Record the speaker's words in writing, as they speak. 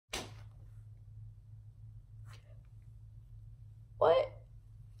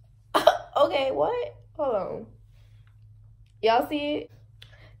Okay, what? Hold on. Y'all see it?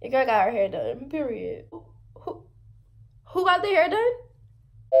 Your girl got her hair done. Period. Who got their hair done?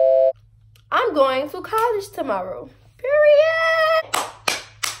 I'm going to college tomorrow. Period.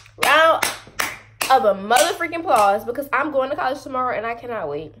 Round of a motherfucking applause because I'm going to college tomorrow and I cannot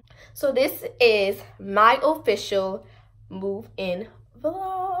wait. So this is my official move-in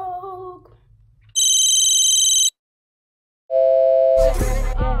vlog.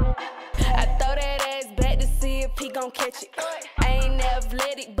 I throw that ass back to see if he gon' catch it. I ain't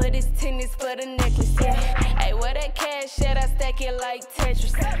athletic, but it's tennis for the necklace. Yeah. Hey, where that cash at? I stack it like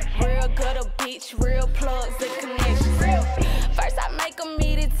Tetris. Real gutter bitch, real plugs and connections. First I make him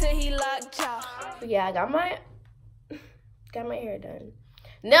eat it till he locked jaw. Yeah, I got my hair done.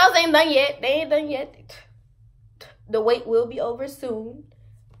 Nails ain't done yet. They ain't done yet. The wait will be over soon.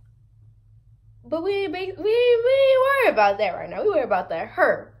 But we ain't worried about that right now. We worry about the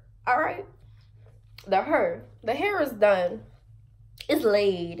her. All right? The her. The hair is done. It's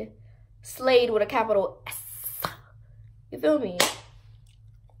laid. Slayed with a capital S. You feel me?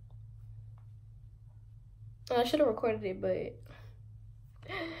 I should have recorded it, but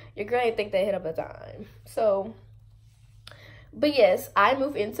your girl ain't think that hit up the time. So, but yes, I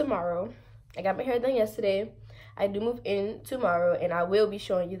move in tomorrow. I got my hair done yesterday. I do move in tomorrow, and I will be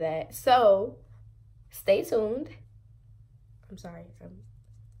showing you that. So, stay tuned. I'm sorry, I'm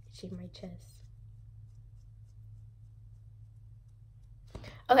itching my chest.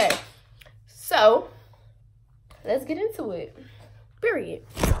 Okay, so let's get into it. Period.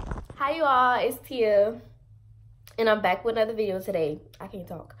 Hi, you all. It's Tia, and I'm back with another video today. I can't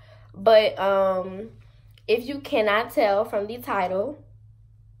talk, but if you cannot tell from the title,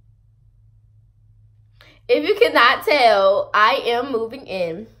 I am moving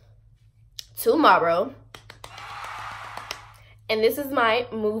in tomorrow, and this is my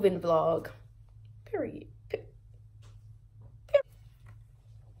move-in vlog. Period.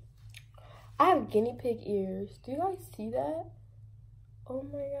 I have guinea pig ears. Do you guys see that? Oh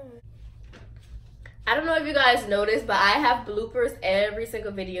my god. I don't know if you guys noticed, but I have bloopers every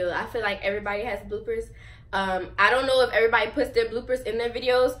single video. I feel like everybody has bloopers. I don't know if everybody puts their bloopers in their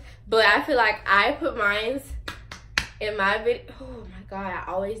videos, but I feel like I put mine in my video. Oh my god, I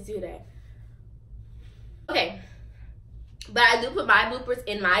always do that. Okay, but I do put my bloopers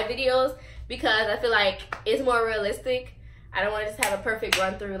in my videos because I feel like it's more realistic. I don't want to just have a perfect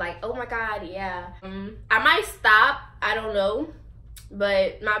run through like, oh my god, yeah. I might stop, I don't know,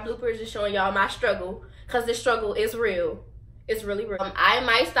 but my bloopers is showing y'all my struggle because the struggle is real. It's really real. I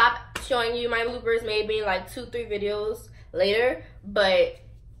might stop showing you my bloopers maybe in like 2-3 videos later, but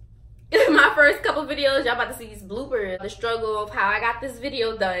my first couple videos, y'all about to see these bloopers, the struggle of how I got this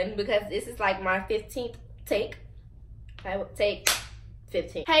video done, because this is like my 15th take. I will take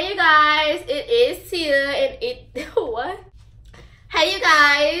 15. Hey you guys, it is Tia, and what? Hey you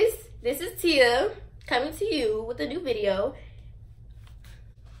guys, this is Tia coming to you with a new video.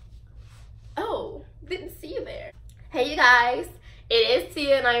 Oh, didn't see you there. Hey you guys, it is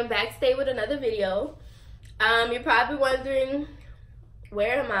Tia, and I am back today with another video. You're probably wondering,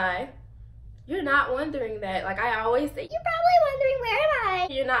 where am I? You're not wondering that. Like I always say, you're probably wondering, where am I?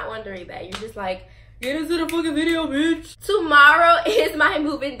 You're not wondering that. You're just like, get into the fucking video, bitch. Tomorrow is my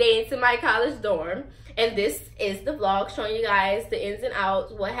moving day into my college dorm. And this is the vlog showing you guys the ins and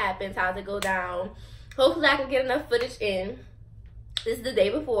outs, what happens, how it go down. Hopefully I can get enough footage in. This is the day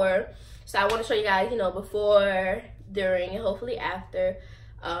before. So I want to show you guys, you know, before, during, and hopefully after.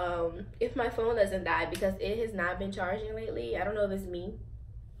 If my phone doesn't die, because it has not been charging lately. I don't know if it's me.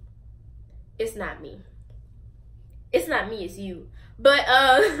 It's not me. It's not me, it's you. But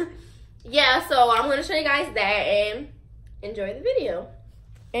yeah, so I'm gonna show you guys that and enjoy the video.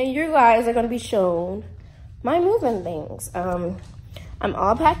 And you guys are gonna be shown my moving things. I'm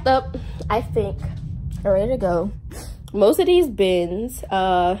all packed up, I think. I'm ready to go. Most of these bins,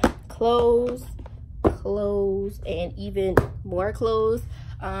 clothes, and even more clothes.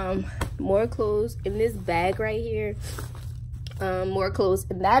 More clothes in this bag right here. More clothes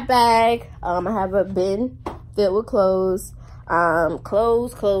in that bag. I have a bin filled with clothes.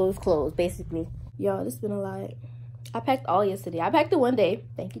 Clothes, basically. Y'all, this has been a lot. I packed all yesterday. I packed it one day.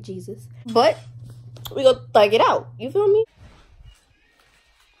 Thank you, Jesus. But we gonna thug it out. You feel me?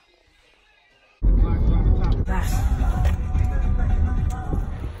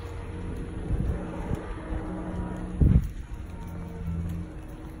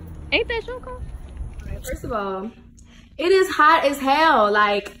 Ain't that your car? First of all, it is hot as hell.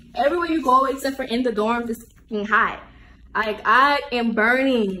 Like, everywhere you go except for in the dorm, it's fucking hot. Like, I am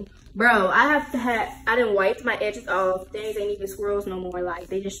burning. Bro, I done wiped my edges off. Things ain't even swirls no more. Like,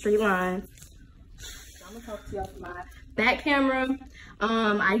 they just straight lines. I'm gonna talk to y'all from my back camera.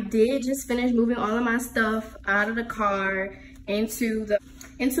 I did just finish moving all of my stuff out of the car into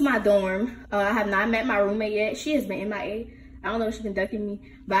my dorm. I have not met my roommate yet. She has been MIA. I don't know if she's been ducking me,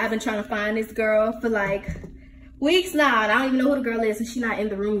 but I've been trying to find this girl for like weeks now, and I don't even know who the girl is, and she's not in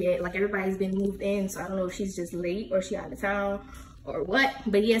the room yet. Like, everybody's been moved in, so I don't know if she's just late or she out of town or what.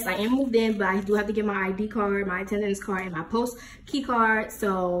 But yes, I am moved in, but I do have to get my ID card, my attendance card, and my post key card.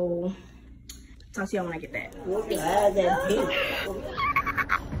 So talk to y'all when I get that.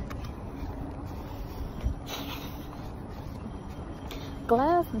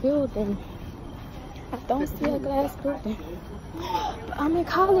 Glass building. I don't see a glass building, but I'm in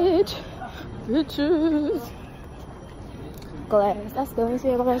college. Bitches. Glass. That's good. You see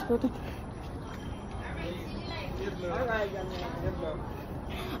a glass building?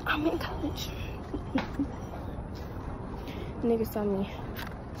 I'm in college. Niggas saw me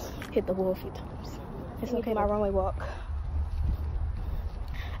hit the wall a few times. It's okay, my runway walk.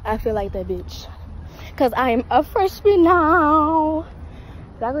 I feel like that bitch. Cause I am a freshman now.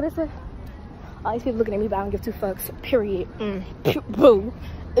 Did I go this way? All these people looking at me, but I don't give two fucks. Period. Boo.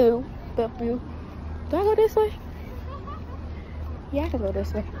 Ooh. Boo. Do I go this way? Yeah, I can go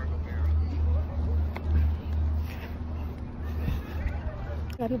this way.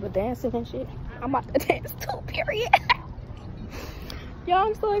 Got people dancing and shit. I'm about to dance too, period. Y'all,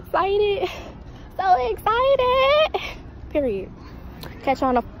 I'm so excited. So excited. Period. Catch you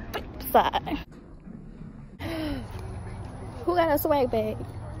on the flip side. Who got a swag bag?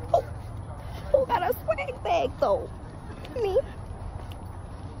 Who got a swag bag though? Me.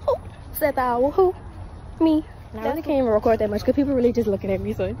 Who said that? Who? Me. I really can't even record that much because people really just looking at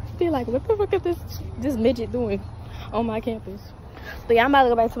me, so I feel like, what the fuck is this midget doing on my campus? But yeah, I'm about to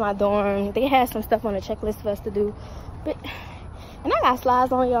go back to my dorm. They had some stuff on the checklist for us to do, but and I got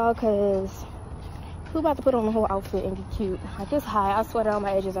slides on y'all because who about to put on the whole outfit and get cute? Like, it's high. I sweated on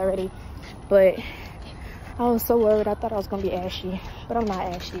my edges already, but I was so worried. I thought I was gonna be ashy, but I'm not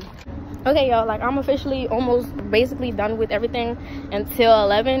ashy. Okay, y'all, like, I'm officially almost basically done with everything until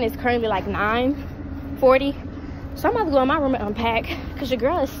 11. It's currently like 9:40. So I'm about to go in my room and unpack because your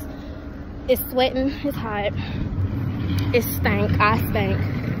girl is sweating. It's hot. It stank. I stank.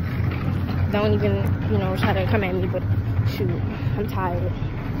 Don't even, you know, try to come at me, but shoot, I'm tired.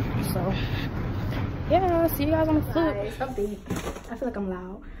 So yeah, see you guys on the flip. Update. I feel like I'm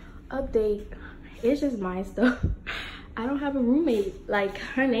loud. Update. It's just my stuff. I don't have a roommate. Like,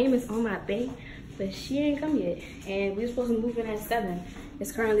 her name is on my thing, but she ain't come yet. And we're supposed to move in at 7.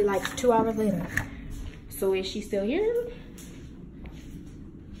 It's currently like 2 hours later. So is she still here?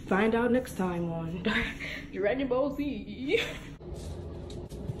 Find out next time on Dragon Ball Z.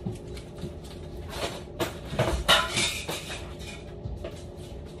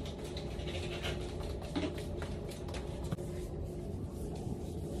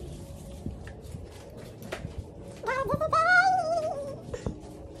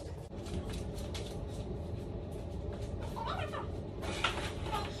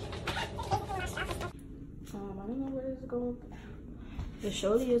 I don't know where this is going. The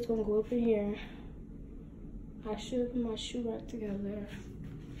shoulder is gonna go up in here. I should put my shoe rack together.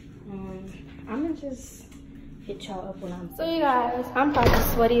 I'm gonna just hit y'all up when I'm. So you guys, I'm probably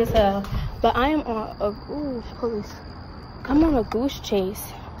sweaty as hell, but I am on I'm on a goose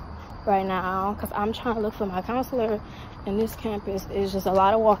chase right now because I'm trying to look for my counselor, and this campus is just a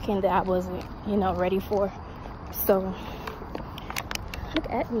lot of walking that I wasn't, you know, ready for. So look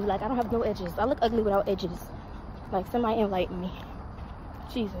at me, like I don't have no edges. I look ugly without edges. Like, somebody enlighten me.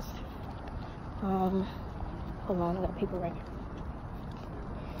 Jesus. Hold on, I got people right here.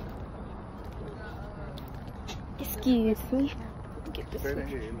 Excuse me. Get this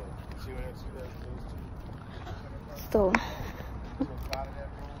one. So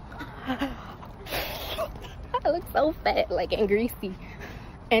I look so fat, like, and greasy.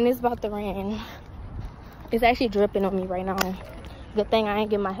 And it's about to rain. It's actually dripping on me right now. Good thing I ain't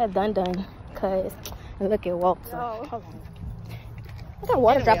get my hair done, cause look at Walt. So, hold on. I got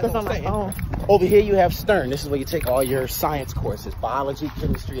water droplets on my phone. Over here you have Stern. This is where you take all your science courses, biology,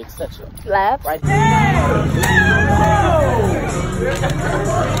 chemistry, etc. Labs? Right there.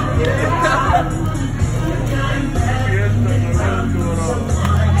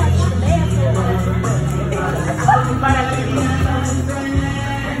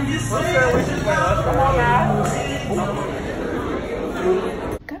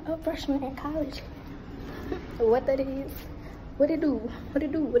 Got a freshman in college. What that is? What it do? What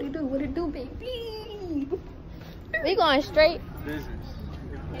it do? What it do? What it do, baby? We going straight. Business.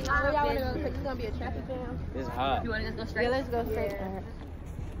 Y'all wanna go? It's gonna be a traffic jam. It's hot. You wanna just go straight? Yeah, let's go straight. Yeah.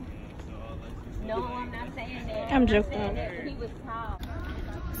 No, I'm not saying that. I'm joking. That he was tall.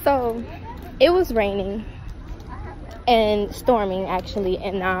 So, it was raining and storming actually,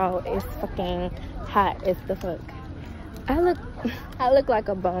 and now it's fucking hot as the fuck. I look like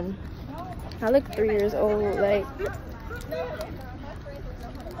a bum. I look 3 years old, like.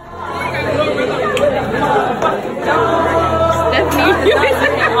 Stephanie,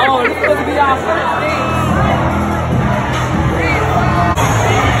 oh, this is supposed to be our first thing.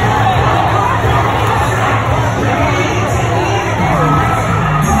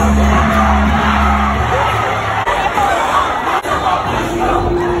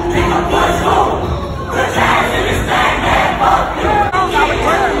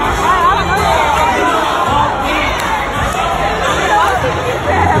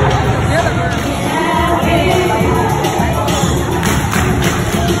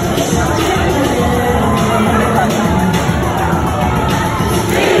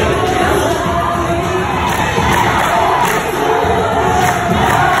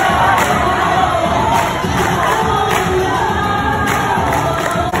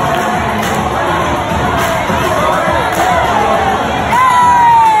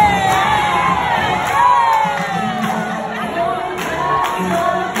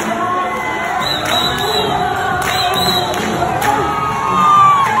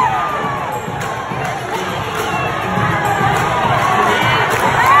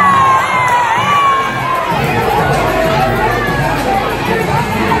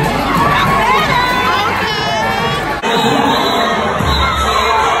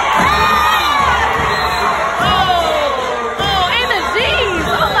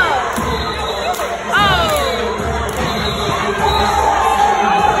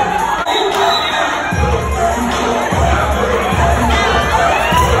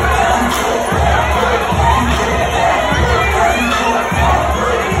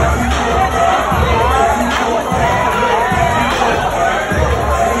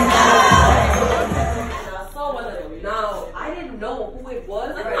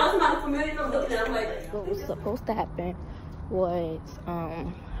 What was supposed to happen was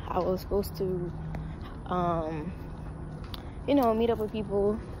I was supposed to you know, meet up with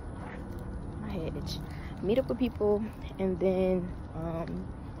people, and then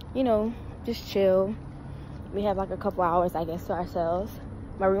you know, just chill. We have like a couple hours, I guess, to ourselves.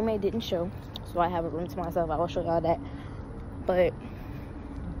 My roommate didn't show, so I have a room to myself. I will show y'all that. But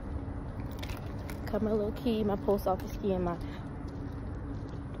cut my little key, my post office key, and my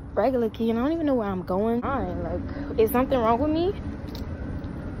regular key, and I don't even know where I'm going. Like, is something wrong with me?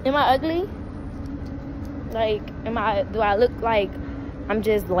 Am I ugly? Like, do I look like I'm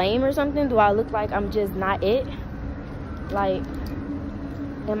just lame or something? Do I look like I'm just not it? Like,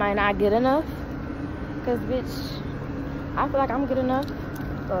 am I not good enough? Cause bitch, I feel like I'm good enough,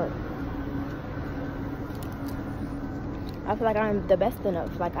 but I feel like I'm the best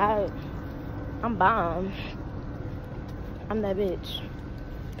enough. Like, I'm bomb. I'm that bitch.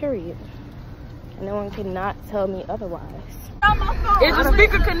 Period. And no one cannot tell me otherwise. Is the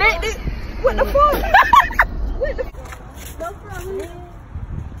speaker connected? What the fuck? What the no problem.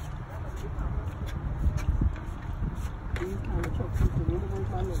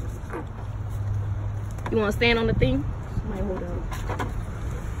 You want to stand on the thing? Somebody hold up.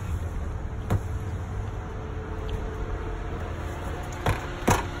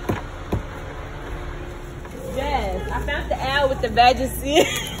 Yes, I found the owl with the majesty.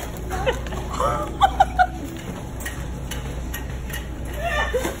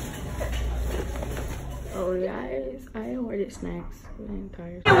 Oh guys, I ordered snacks. I'm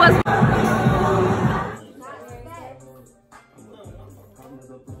tired. It was